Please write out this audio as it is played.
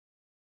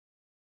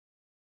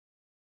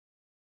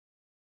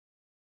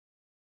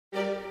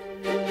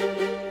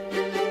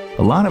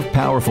A lot of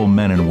powerful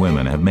men and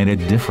women have made a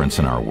difference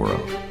in our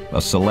world.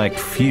 A select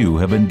few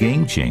have been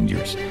game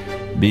changers.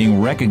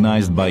 Being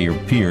recognized by your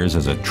peers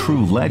as a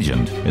true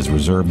legend is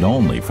reserved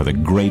only for the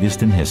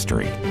greatest in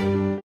history.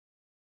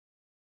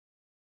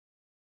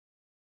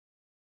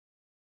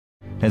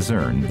 Has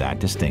earned that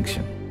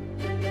distinction.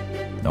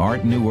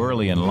 Art knew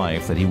early in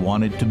life that he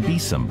wanted to be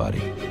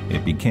somebody.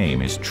 It became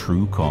his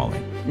true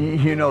calling.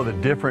 You know, the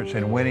difference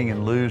in winning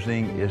and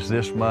losing is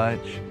this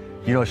much.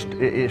 You know,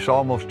 it's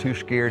almost too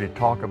scary to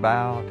talk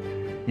about.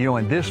 You know,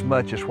 and this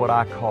much is what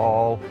I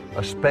call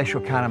a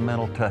special kind of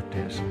mental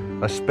toughness,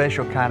 a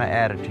special kind of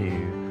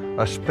attitude,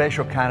 a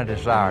special kind of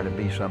desire to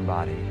be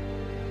somebody.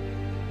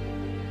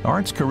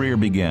 Art's career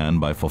began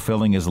by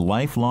fulfilling his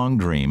lifelong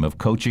dream of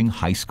coaching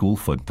high school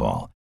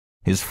football.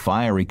 His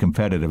fiery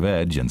competitive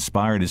edge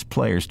inspired his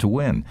players to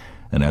win,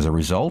 and as a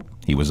result,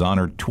 he was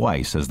honored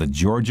twice as the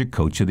Georgia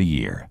Coach of the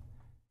Year.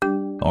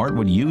 Art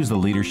would use the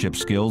leadership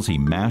skills he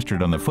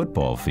mastered on the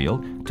football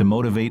field to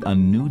motivate a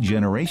new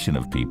generation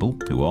of people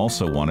who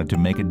also wanted to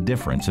make a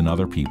difference in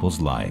other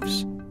people's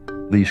lives.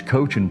 These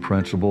coaching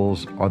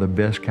principles are the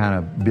best kind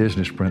of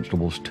business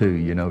principles too,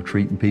 you know,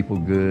 treating people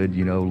good,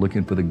 you know,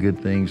 looking for the good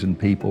things in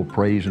people,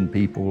 praising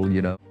people,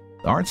 you know.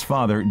 Art's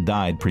father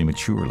died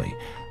prematurely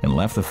and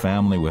left the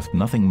family with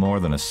nothing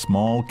more than a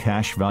small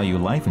cash value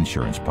life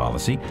insurance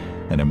policy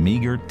and a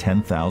meager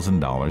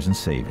 $10,000 in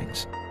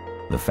savings.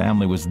 The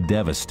family was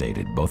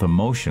devastated, both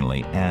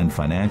emotionally and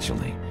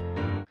financially.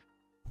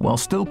 While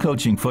still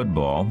coaching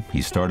football,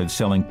 he started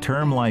selling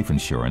term life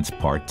insurance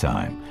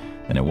part-time,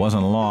 and it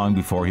wasn't long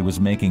before he was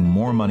making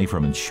more money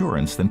from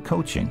insurance than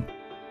coaching.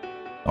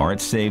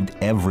 Art saved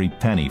every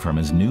penny from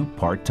his new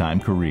part-time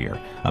career,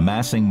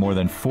 amassing more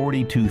than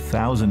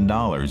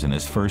 $42,000 in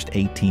his first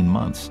 18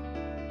 months.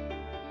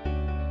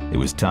 It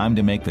was time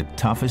to make the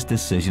toughest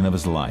decision of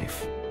his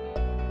life,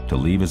 to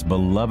leave his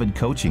beloved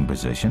coaching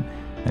position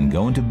and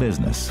go into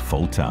business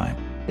full-time.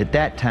 At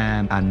that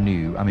time, I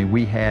knew,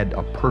 we had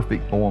a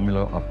perfect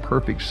formula, a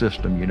perfect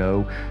system, you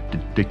know,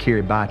 to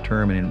carry by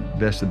term and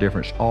invest the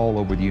difference all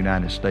over the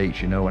United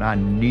States, you know, and I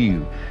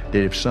knew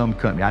that if some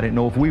company, I didn't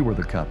know if we were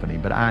the company,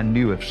 but I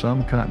knew if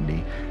some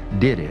company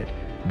did it,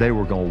 they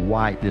were going to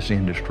wipe this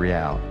industry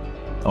out.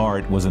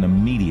 Art was an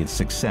immediate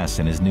success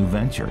in his new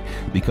venture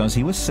because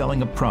he was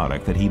selling a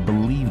product that he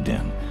believed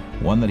in,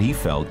 one that he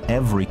felt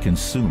every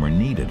consumer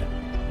needed.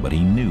 But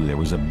he knew there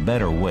was a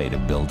better way to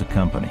build a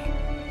company.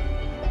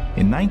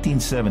 In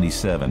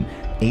 1977,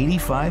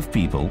 85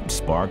 people,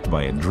 sparked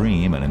by a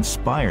dream and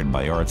inspired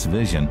by Art's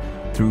vision,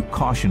 threw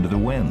caution to the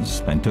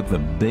winds and took the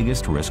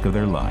biggest risk of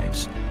their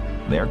lives.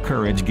 Their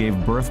courage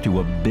gave birth to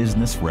a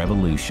business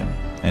revolution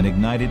and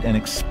ignited an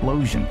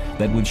explosion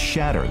that would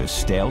shatter the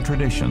stale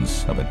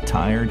traditions of a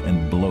tired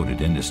and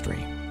bloated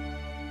industry.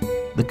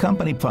 The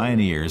company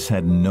pioneers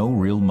had no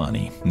real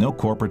money, no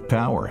corporate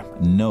power,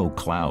 no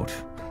clout.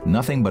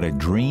 Nothing but a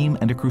dream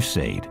and a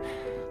crusade.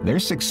 Their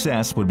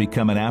success would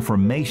become an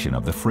affirmation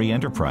of the free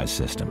enterprise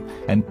system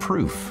and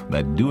proof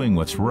that doing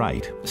what's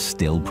right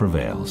still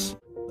prevails.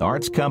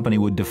 Art's company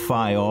would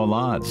defy all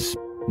odds,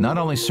 not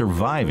only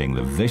surviving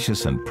the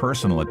vicious and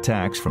personal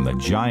attacks from the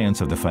giants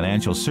of the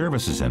financial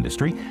services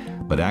industry,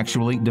 but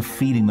actually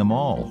defeating them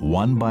all,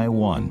 one by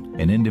one,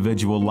 in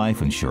individual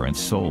life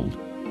insurance sold.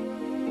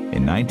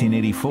 In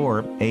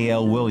 1984,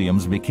 A.L.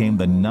 Williams became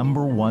the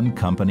 #1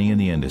 company in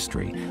the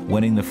industry,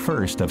 winning the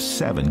first of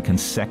 7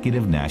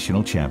 consecutive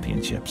national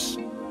championships.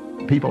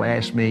 People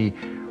ask me,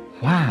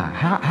 why?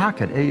 How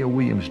could A.L.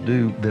 Williams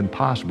do the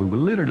impossible? We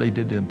literally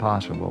did the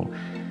impossible.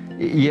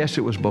 Yes,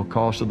 it was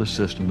because of the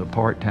system, the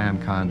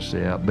part-time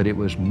concept, but it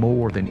was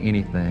more than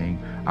anything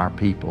our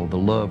people, the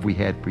love we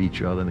had for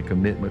each other and the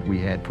commitment we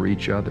had for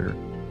each other.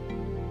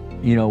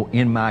 You know,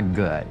 in my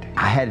gut,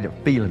 I had a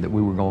feeling that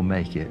we were going to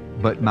make it,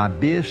 but my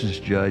business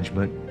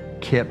judgment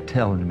kept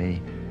telling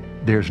me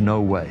there's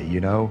no way,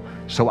 you know?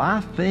 So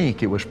I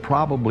think it was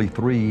probably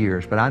 3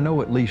 years, but I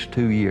know at least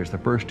 2 years, the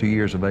first 2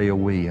 years of A.L.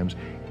 Williams.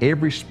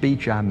 Every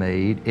speech I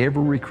made,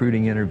 every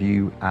recruiting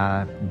interview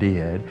I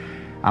did,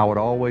 I would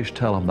always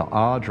tell them the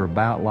odds are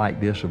about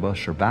like this of us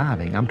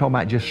surviving. I'm talking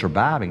about just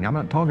surviving. I'm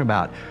not talking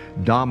about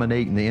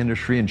dominating the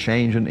industry and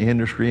changing the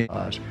industry.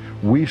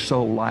 We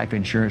sold life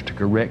insurance to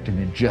correct an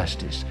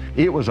injustice.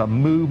 It was a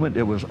movement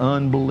that was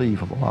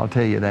unbelievable, I'll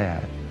tell you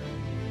that.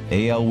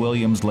 A.L.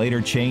 Williams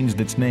later changed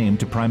its name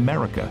to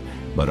Primerica,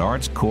 but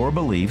Art's core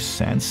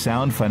beliefs and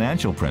sound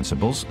financial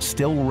principles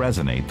still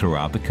resonate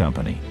throughout the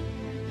company.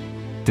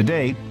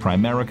 Today,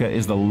 Primerica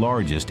is the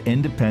largest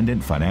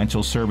independent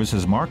financial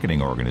services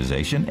marketing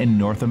organization in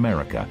North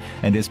America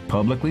and is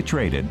publicly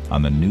traded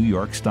on the New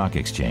York Stock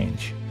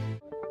Exchange.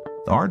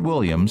 Art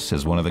Williams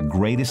is one of the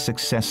greatest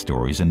success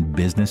stories in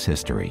business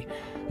history,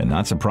 and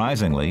not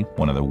surprisingly,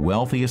 one of the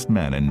wealthiest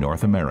men in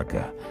North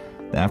America.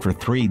 After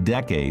 3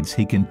 decades,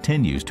 he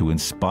continues to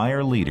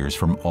inspire leaders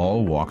from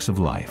all walks of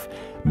life,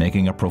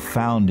 making a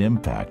profound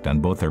impact on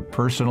both their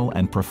personal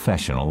and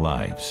professional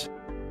lives.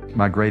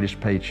 My greatest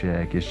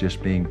paycheck is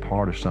just being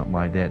part of something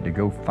like that, to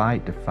go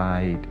fight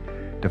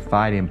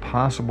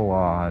impossible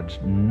odds.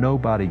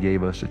 Nobody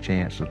gave us a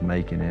chance of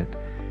making it.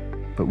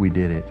 but we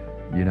did it,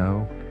 you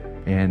know,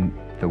 and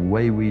the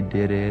way we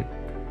did it,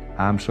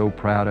 I'm so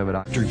proud of it.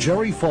 Dr.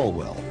 Jerry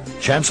Falwell,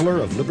 Chancellor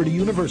of Liberty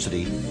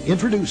University,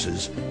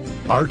 introduces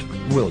Art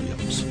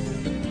Williams.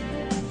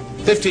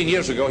 15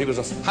 years ago, he was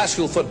a high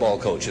school football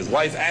coach. His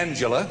wife,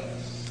 Angela,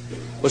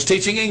 was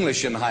teaching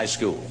English in high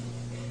school.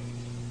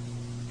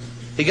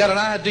 He got an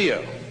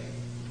idea,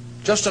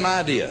 just an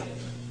idea.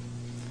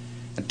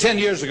 And 10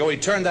 years ago, he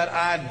turned that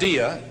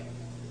idea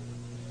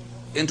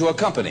into a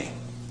company,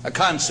 a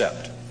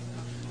concept,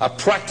 a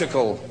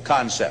practical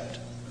concept.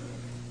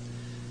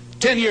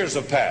 10 years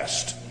have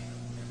passed.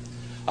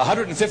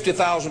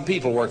 150,000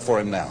 people work for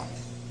him now.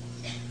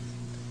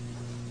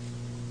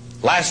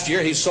 Last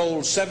year, he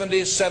sold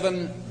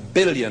 $77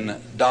 billion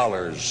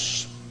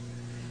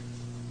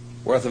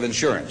worth of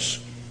insurance.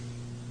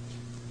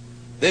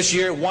 This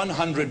year,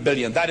 $100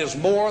 billion. That is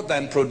more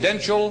than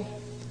Prudential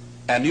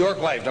and New York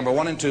Life, number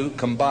 1 and 2,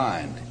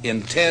 combined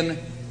in 10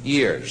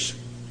 years.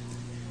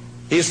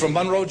 He's from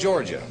Monroe,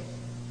 Georgia.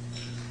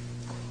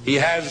 He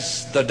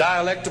has the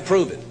dialect to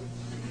prove it.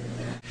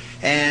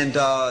 And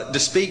to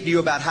speak to you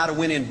about how to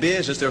win in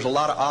business, there's a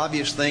lot of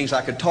obvious things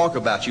I could talk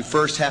about. You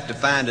first have to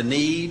find a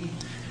need.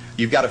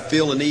 You've got to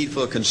fill a need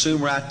for a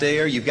consumer out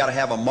there. You've got to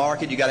have a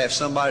market. You've got to have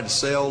somebody to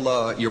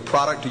sell your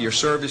product or your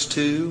service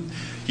to.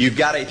 You've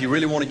got to, if you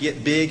really want to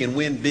get big and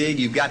win big,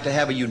 you've got to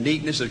have a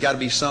uniqueness. There's got to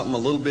be something a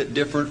little bit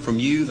different from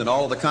you than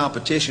all the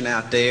competition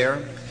out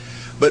there.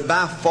 But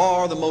by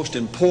far the most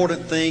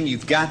important thing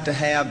you've got to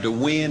have to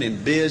win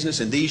in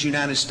business in these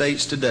United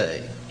States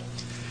today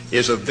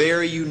is a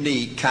very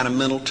unique kind of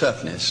mental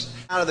toughness.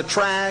 Out of the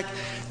track,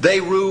 they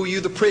rule you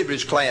the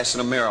privileged class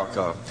in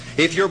America.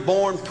 If you're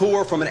born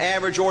poor from an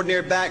average,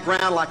 ordinary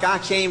background like I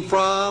came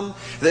from,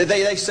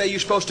 they say you're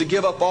supposed to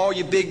give up all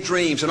your big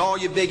dreams and all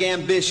your big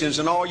ambitions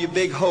and all your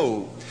big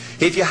hope.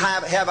 If you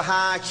have a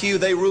high IQ,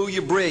 they rule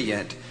you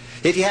brilliant.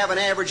 If you have an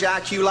average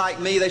IQ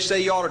like me, they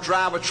say you ought to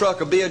drive a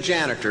truck or be a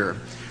janitor.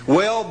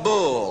 Well,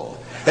 bull.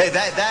 Hey,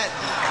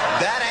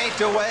 that ain't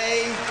the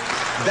way.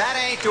 That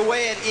ain't the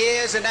way it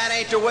is, and that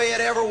ain't the way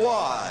it ever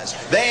was.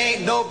 They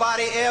ain't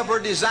nobody ever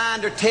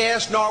designed a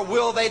test, nor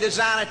will they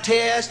design a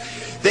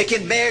test that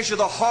can measure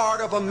the heart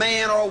of a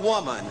man or a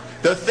woman.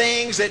 The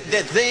things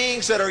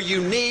that are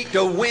unique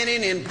to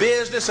winning in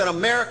business in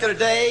America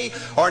today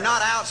are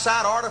not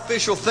outside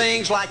artificial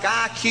things like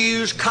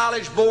IQs,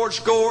 college board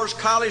scores,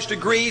 college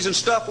degrees, and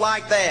stuff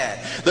like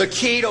that. The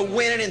key to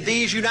winning in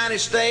these United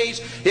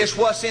States is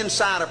what's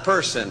inside a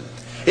person.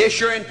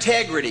 It's your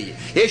integrity.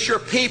 It's your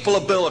people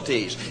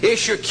abilities.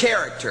 It's your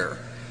character.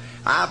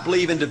 I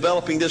believe in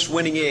developing this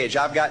winning edge.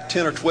 I've got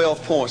 10 or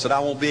 12 points that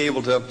I won't be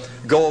able to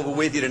go over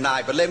with you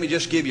tonight, but let me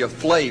just give you a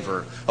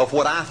flavor of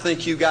what I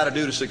think you've got to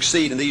do to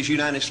succeed in these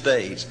United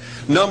States.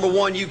 Number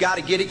one, you've got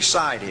to get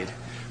excited.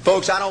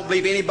 Folks, I don't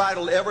believe anybody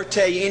will ever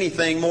tell you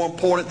anything more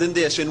important than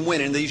this in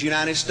winning in these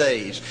United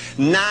States.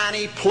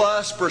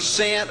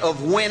 90+%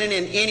 of winning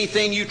in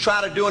anything you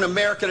try to do in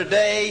America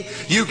today,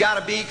 you've got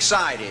to be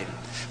excited.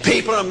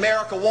 People in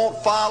America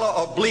won't follow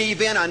or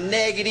believe in a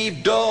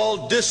negative,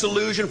 dull,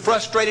 disillusioned,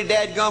 frustrated,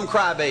 dadgum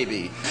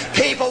crybaby.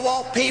 People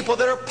want people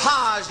that are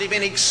positive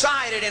and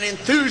excited and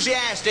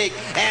enthusiastic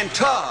and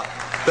tough.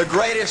 The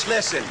greatest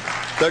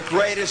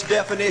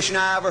definition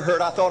I ever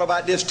heard, I thought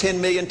about this 10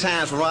 million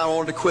times when I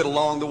wanted to quit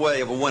along the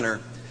way of a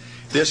winner.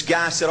 This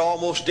guy said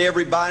almost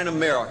everybody in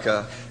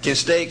America can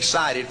stay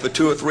excited for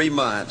 2 or 3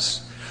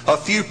 months. A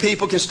few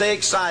people can stay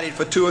excited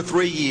for 2 or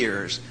 3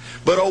 years.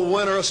 But a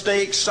winner will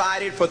stay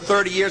excited for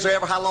 30 years or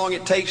ever how long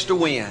it takes to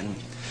win.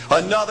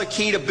 Another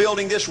key to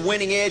building this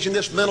winning edge and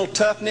this mental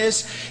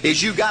toughness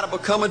is you've got to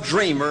become a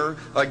dreamer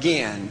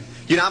again.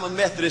 You know, I'm a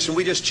Methodist, and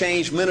we just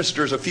changed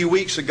ministers a few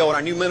weeks ago, and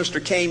our new minister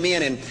came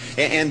in,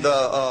 and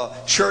the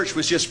church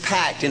was just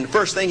packed. And the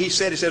first thing he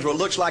said, well, it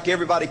looks like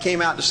everybody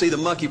came out to see the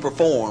monkey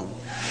perform.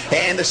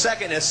 And the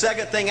second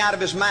thing out of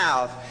his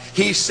mouth,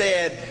 he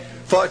said,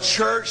 for a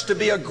church to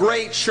be a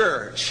great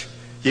church,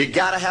 you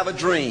got to have a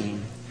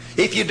dream.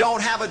 If you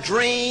don't have a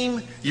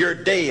dream, you're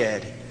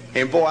dead.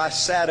 And boy, I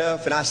sat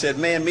up and I said,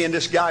 man, me and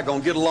this guy are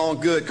going to get along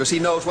good because he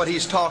knows what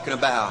he's talking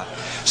about.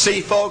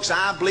 See, folks,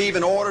 I believe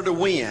in order to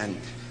win,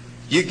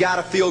 you got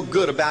to feel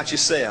good about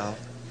yourself.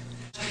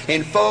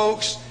 And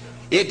folks,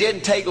 it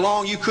didn't take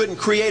long. You couldn't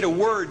create a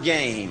word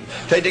game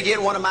to get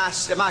one of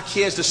my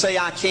kids to say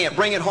I can't.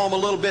 Bring it home a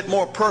little bit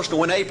more personal.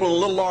 When April and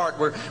little Art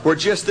were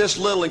just this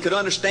little and could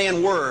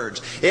understand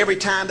words, every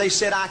time they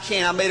said I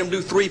can't, I made them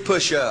do 3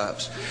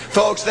 push-ups.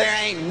 Folks, there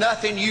ain't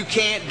nothing you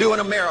can't do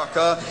in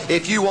America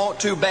if you want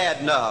to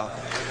bad enough.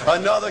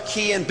 Another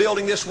key in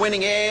building this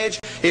winning edge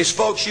is,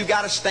 folks, you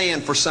got to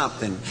stand for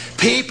something.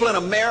 People in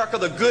America,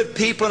 the good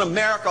people in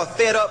America, are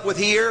fed up with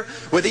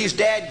these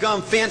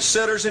dadgum fence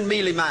sitters and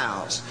mealy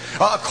mouths.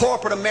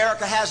 Corporate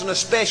America has an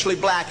especially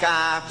black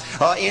eye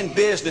in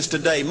business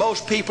today.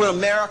 Most people in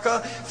America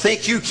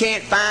think you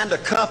can't find a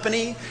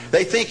company.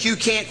 They think you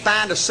can't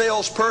find a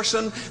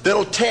salesperson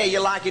that'll tell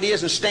you like it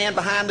is and stand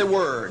behind their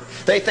word.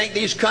 They think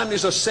these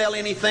companies will sell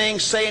anything,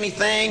 say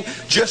anything,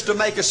 just to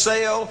make a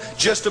sale,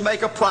 just to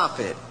make a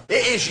profit.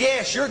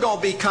 Yes, you're going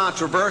to be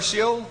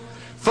controversial.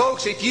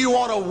 Folks, if you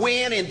want to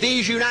win in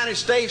these United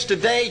States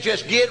today,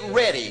 just get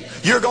ready.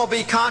 You're going to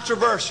be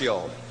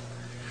controversial.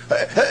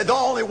 The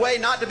only way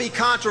not to be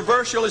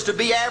controversial is to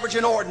be average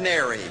and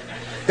ordinary.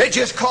 They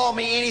just call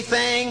me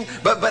anything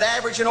but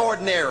average and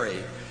ordinary.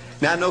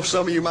 Now, I know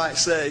some of you might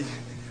say,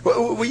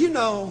 well, you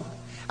know,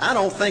 I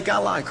don't think I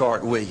like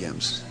Art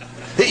Williams.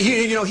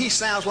 You know, he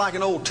sounds like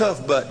an old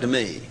tough butt to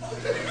me.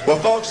 Well,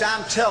 folks,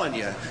 I'm telling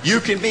you, you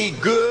can be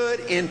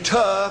good and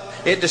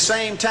tough at the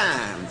same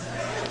time.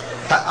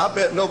 I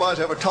bet nobody's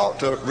ever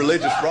talked to a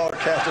religious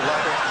broadcaster like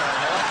that.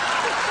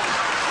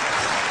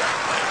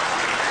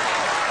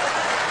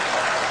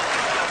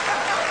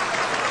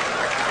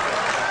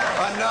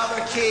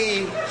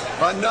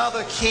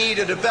 Another key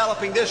to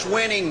developing this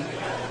winning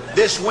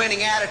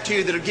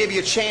attitude that'll give you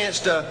a chance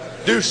to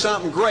do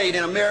something great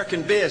in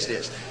American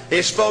business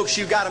is, folks,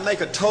 you've got to make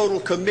a total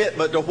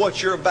commitment to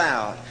what you're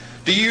about.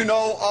 Do you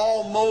know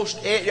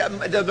almost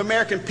the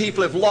American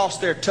people have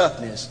lost their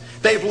toughness?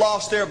 They've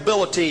lost their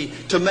ability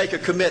to make a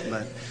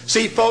commitment.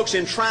 See, folks,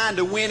 in trying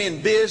to win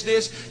in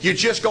business, you're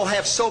just going to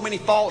have so many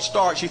false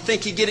starts. You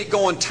think you get it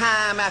going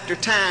time after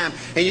time,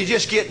 and you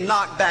just get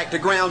knocked back to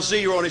ground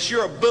zero, and it's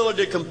your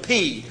ability to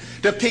compete,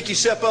 to pick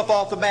yourself up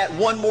off the mat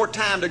one more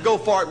time, to go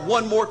for it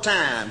one more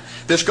time,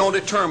 that's going to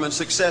determine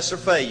success or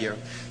failure.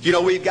 You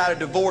know, we've got a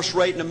divorce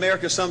rate in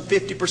America some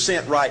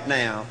 50% right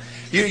now.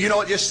 You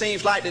know, it just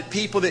seems like that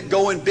people that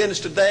go in business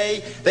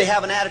today, they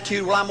have an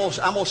attitude, well, I'm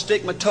gonna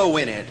stick my toe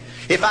in it.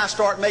 If I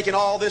start making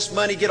all this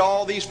money, get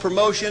all these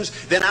promotions,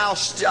 then I'll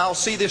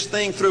see this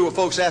thing through. Well,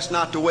 folks, that's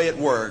not the way it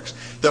works.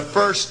 The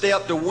first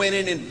step to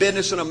winning in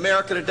business in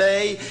America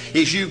today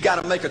is you've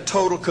got to make a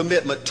total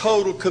commitment.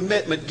 Total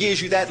commitment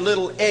gives you that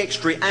little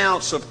extra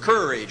ounce of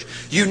courage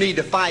you need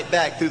to fight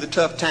back through the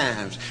tough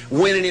times.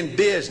 Winning in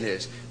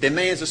business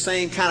demands the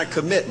same kind of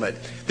commitment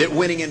that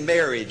winning in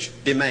marriage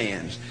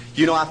demands.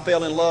 You know, I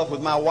fell in love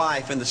with my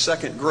wife in the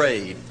 2nd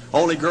grade.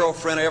 Only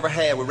girlfriend I ever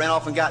had. We ran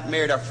off and got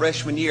married our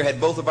freshman year, had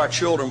both of our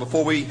children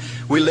before we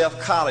left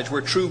college.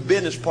 We're true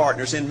business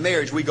partners in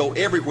marriage. We go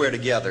everywhere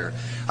together.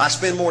 I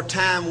spend more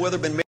time with her,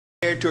 been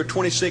married to her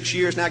 26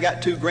 years, now I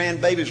got 2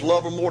 grandbabies,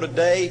 love her more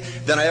today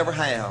than I ever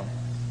have.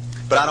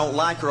 But I don't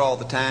like her all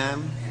the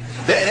time.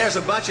 There's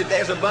a bunch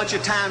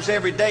of times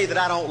every day that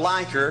I don't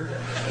like her.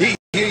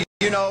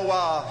 You know,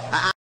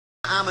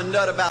 I'm a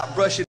nut about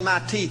brushing my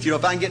teeth. You know,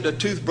 if I can get the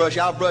toothbrush,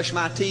 I'll brush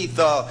my teeth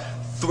 4,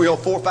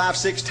 5,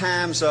 6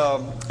 times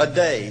a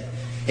day.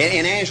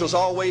 And Angela's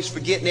always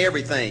forgetting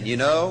everything, you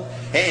know.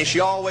 And she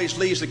always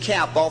leaves the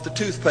cap off the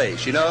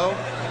toothpaste, you know.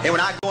 And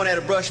when I go in there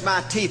to brush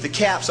my teeth, the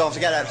cap's off.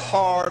 It's got that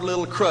hard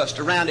little crust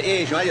around the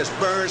edge. You know, it just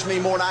burns me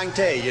more than I can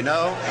tell you, you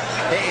know.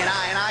 And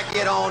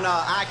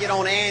I get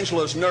on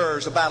Angela's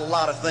nerves about a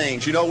lot of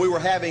things. You know, we were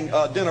having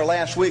dinner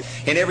last week,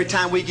 and every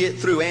time we get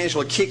through,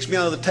 Angela kicks me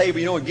under the table,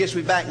 you know, and gets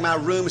me back in my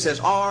room and says,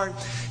 Art,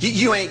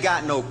 you ain't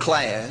got no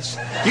class.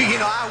 You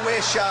know, I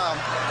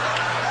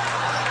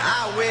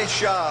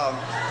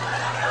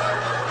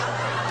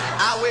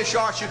wish,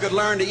 Art, you could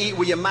learn to eat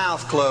with your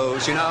mouth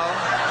closed, you know.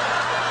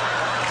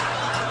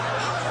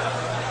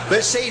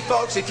 But see,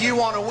 folks, if you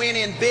want to win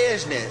in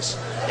business,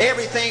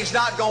 everything's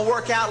not going to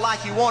work out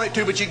like you want it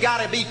to, but you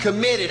got to be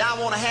committed. I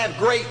want to have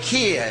great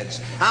kids.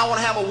 I want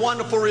to have a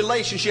wonderful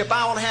relationship.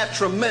 I want to have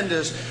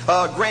tremendous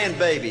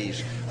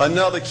grandbabies.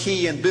 Another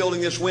key in building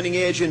this winning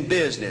edge in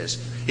business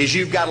is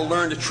you've got to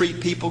learn to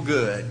treat people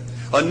good.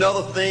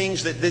 Another thing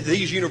that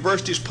these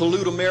universities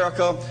pollute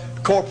America,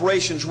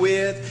 corporations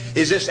with,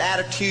 is this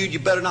attitude, you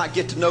better not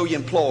get to know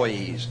your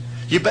employees.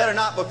 You better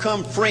not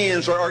become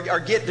friends or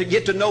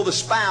get to know the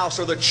spouse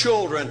or the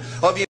children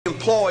of your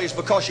employees,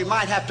 because you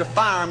might have to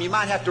fire them, you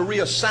might have to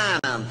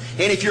reassign them.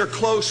 And if you're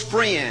close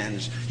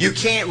friends, you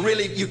can't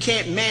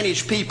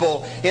manage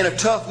people in a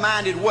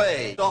tough-minded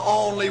way. The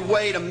only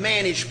way to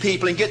manage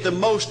people and get the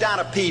most out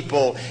of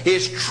people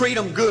is treat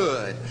them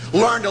good.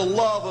 Learn to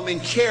love them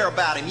and care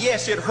about them.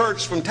 Yes, it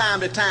hurts from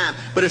time to time,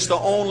 but it's the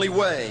only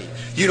way.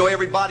 You know,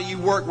 everybody you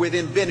work with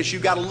in business,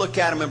 you've got to look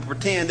at them and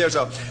pretend there's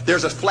a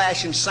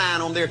flashing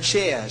sign on their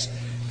chest.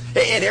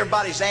 And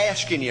everybody's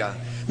asking you,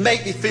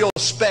 make me feel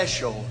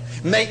special,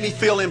 make me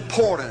feel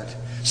important,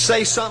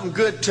 say something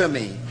good to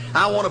me,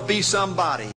 I want to be somebody.